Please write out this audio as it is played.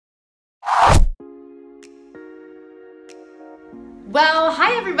Well,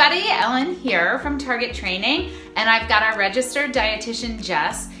 hi everybody, Ellen here from Target Training, and I've got our registered dietitian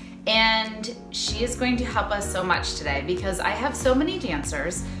Jess, and she is going to help us so much today because I have so many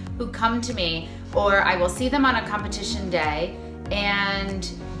dancers who come to me, or I will see them on a competition day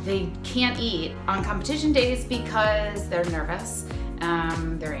and they can't eat on competition days because they're nervous,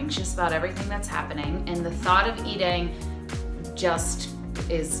 they're anxious about everything that's happening, and the thought of eating just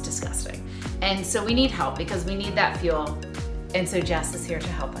is disgusting. And so we need help because we need that fuel. And so Jess is here to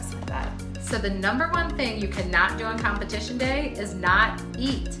help us with that. So the number one thing you cannot do on competition day is not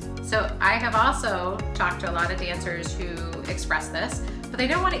eat. So I have also talked to a lot of dancers who express this, but they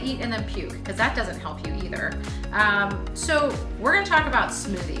don't want to eat and then puke because that doesn't help you either. So we're going to talk about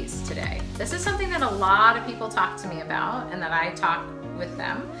smoothies today. This is something that a lot of people talk to me about and that I talk with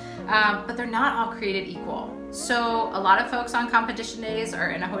them, but they're not all created equal. So a lot of folks on competition days are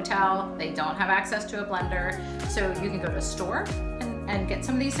in a hotel, they don't have access to a blender, so you can go to a store and get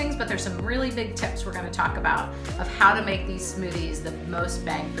some of these things, but there's some really big tips we're going to talk about of how to make these smoothies the most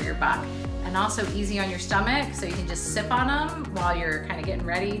bang for your buck, and also easy on your stomach, so you can just sip on them while you're kind of getting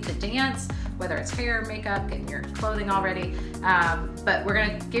ready to dance, whether it's hair, makeup, getting your clothing all ready. But we're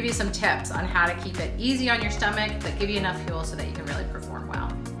going to give you some tips on how to keep it easy on your stomach, but give you enough fuel so that you can really perform well.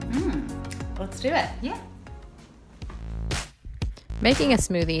 Let's do it. Yeah. Making a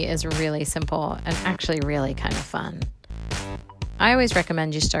smoothie is really simple and actually really kind of fun. I always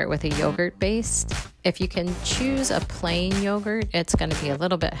recommend you start with a yogurt based. If you can choose a plain yogurt, it's going to be a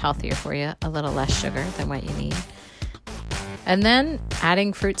little bit healthier for you, a little less sugar than what you need. And then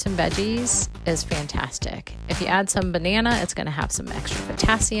adding fruits and veggies is fantastic. If you add some banana, it's going to have some extra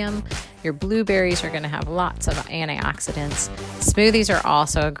potassium. Your blueberries are going to have lots of antioxidants. Smoothies are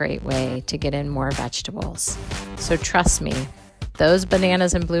also a great way to get in more vegetables. So trust me, those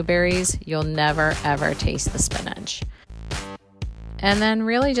bananas and blueberries, you'll never ever taste the spinach. And then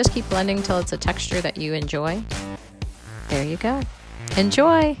really just keep blending till it's a texture that you enjoy. There you go.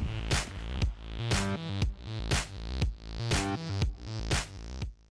 Enjoy!